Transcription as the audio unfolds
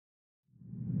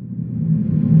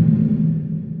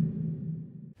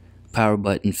power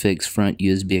button fix front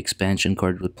USB expansion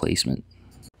card replacement.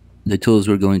 The tools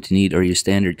we're going to need are your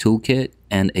standard toolkit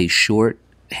and a short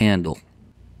handle.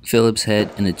 Phillips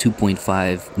head and a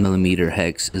 2.5mm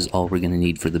hex is all we're going to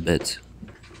need for the bits.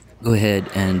 Go ahead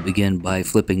and begin by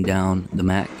flipping down the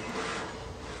Mac.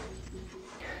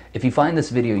 If you find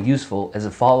this video useful as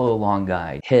a follow-along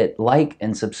guide, hit like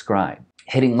and subscribe.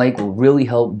 Hitting like will really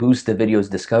help boost the video's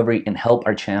discovery and help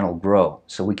our channel grow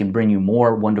so we can bring you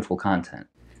more wonderful content.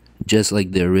 Just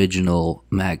like the original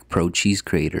Mac Pro cheese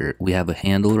grater, we have a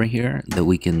handle right here that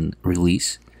we can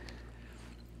release,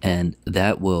 and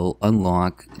that will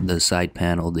unlock the side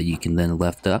panel that you can then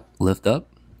lift up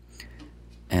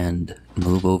and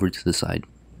move over to the side.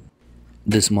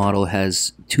 This model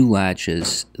has two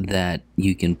latches that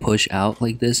you can push out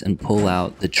like this and pull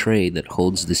out the tray that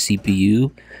holds the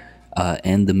CPU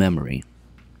and the memory.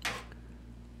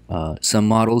 Some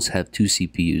models have two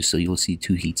CPUs, so you'll see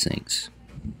two heat sinks.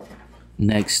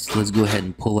 Next, let's go ahead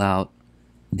and pull out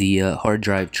the hard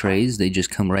drive trays. They just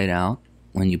come right out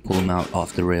when you pull them out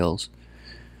off the rails.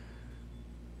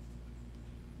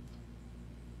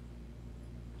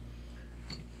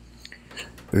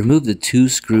 Remove the two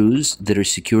screws that are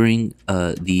securing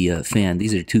the fan.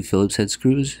 These are two Phillips head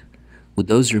screws. With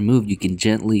those removed, you can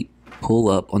gently pull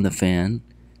up on the fan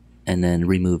and then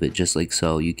remove it just like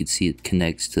so. You can see it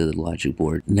connects to the logic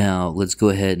board. Now let's go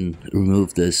ahead and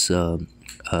remove this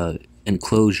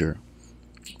enclosure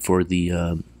for the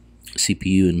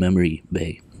CPU and memory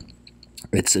bay.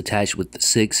 It's attached with the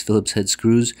 6 Phillips head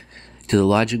screws to the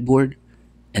logic board,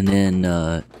 and then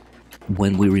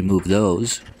when we remove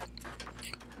those,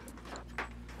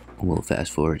 we'll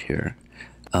fast forward here,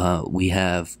 we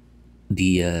have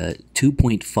the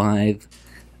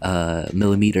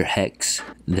 2.5mm hex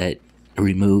that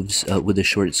removes with a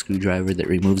short screwdriver that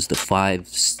removes the 5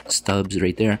 stubs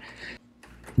right there.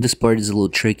 This part is a little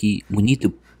tricky. We need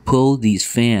to pull these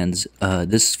fans,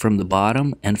 this from the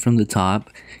bottom and from the top.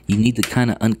 You need to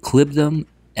kind of unclip them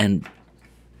and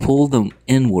pull them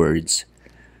inwards,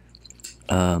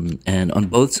 and on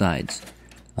both sides,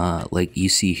 like you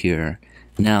see here.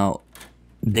 Now,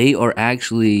 they are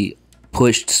actually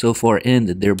pushed so far in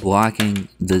that they're blocking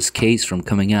this case from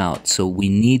coming out. So we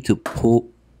need to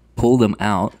pull them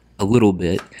out a little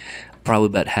bit, probably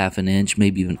about 1/2 inch,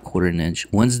 maybe even 1/4 inch.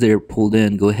 Once they're pulled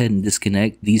in, go ahead and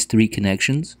disconnect these 3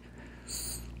 connections.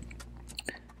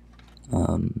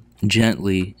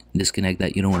 Gently disconnect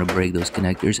that. You don't want to break those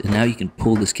connectors. And now you can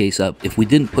pull this case up. If we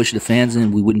didn't push the fans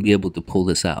in, we wouldn't be able to pull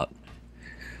this out.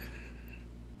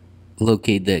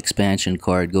 Locate the expansion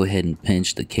card. Go ahead and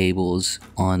pinch the cables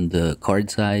on the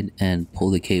card side and pull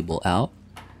the cable out.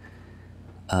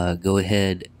 Go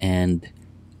ahead and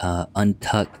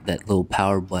untuck that little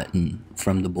power button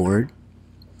from the board,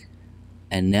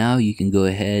 and now you can go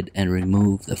ahead and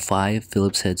remove the 5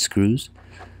 Phillips head screws,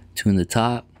 2 on the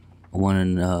top, 1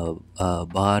 on the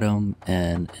bottom,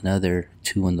 and another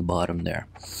 2 on the bottom there,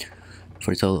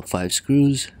 for a total of 5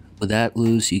 screws. With that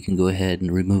loose, you can go ahead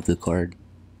and remove the card.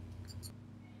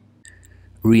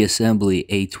 Reassembly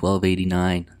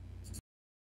A1289.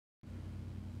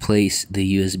 Place the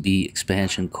USB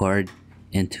expansion card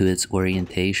into its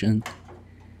orientation.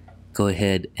 Go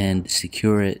ahead and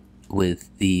secure it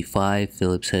with the 5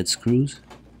 Phillips head screws.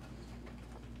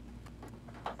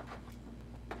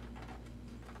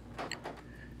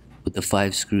 With the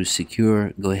 5 screws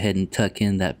secure, go ahead and tuck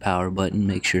in that power button.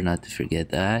 Make sure not to forget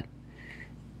that,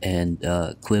 and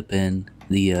clip in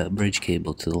the bridge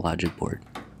cable to the logic board.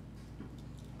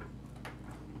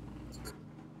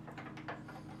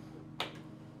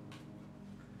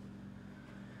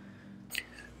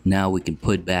 Now we can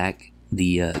put back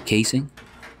the casing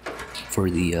for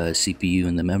the CPU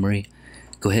and the memory.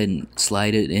 Go ahead and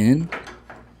slide it in.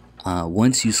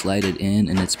 Once you slide it in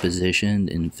and it's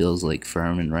positioned and feels like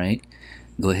firm and right,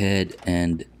 go ahead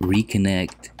and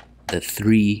reconnect the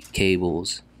 3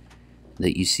 cables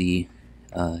that you see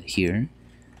here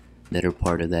that are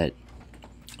part of that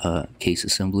case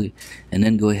assembly, and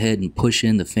then go ahead and push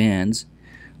in the fans.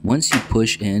 Once you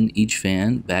push in each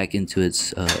fan back into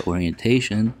its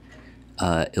orientation,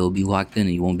 it'll be locked in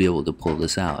and you won't be able to pull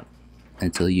this out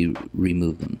until you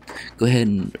remove them. Go ahead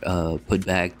and put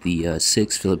back the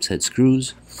 6 Phillips head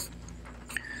screws,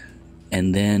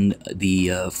 and then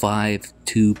the 5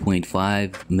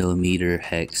 2.5mm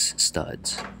hex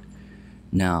studs.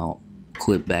 Now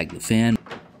clip back the fan.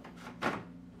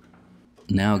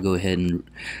 Now go ahead and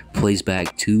place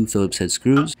back 2 Phillips head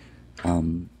screws.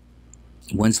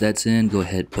 Once that's in, go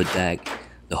ahead and put back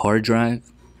the hard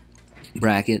drive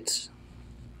brackets.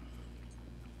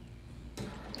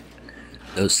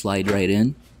 Those slide right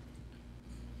in.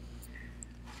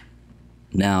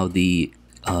 Now the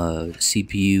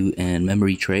CPU and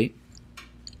memory tray,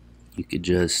 you could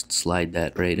just slide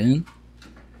that right in,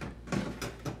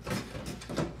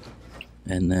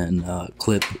 and then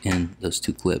clip in those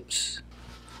two clips.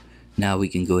 Now we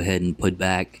can go ahead and put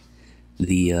back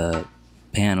the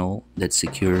panel that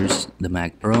secures the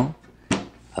Mac Pro.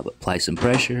 Apply some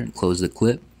pressure, close the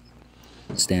clip,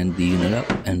 stand the unit up,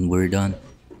 and we're done.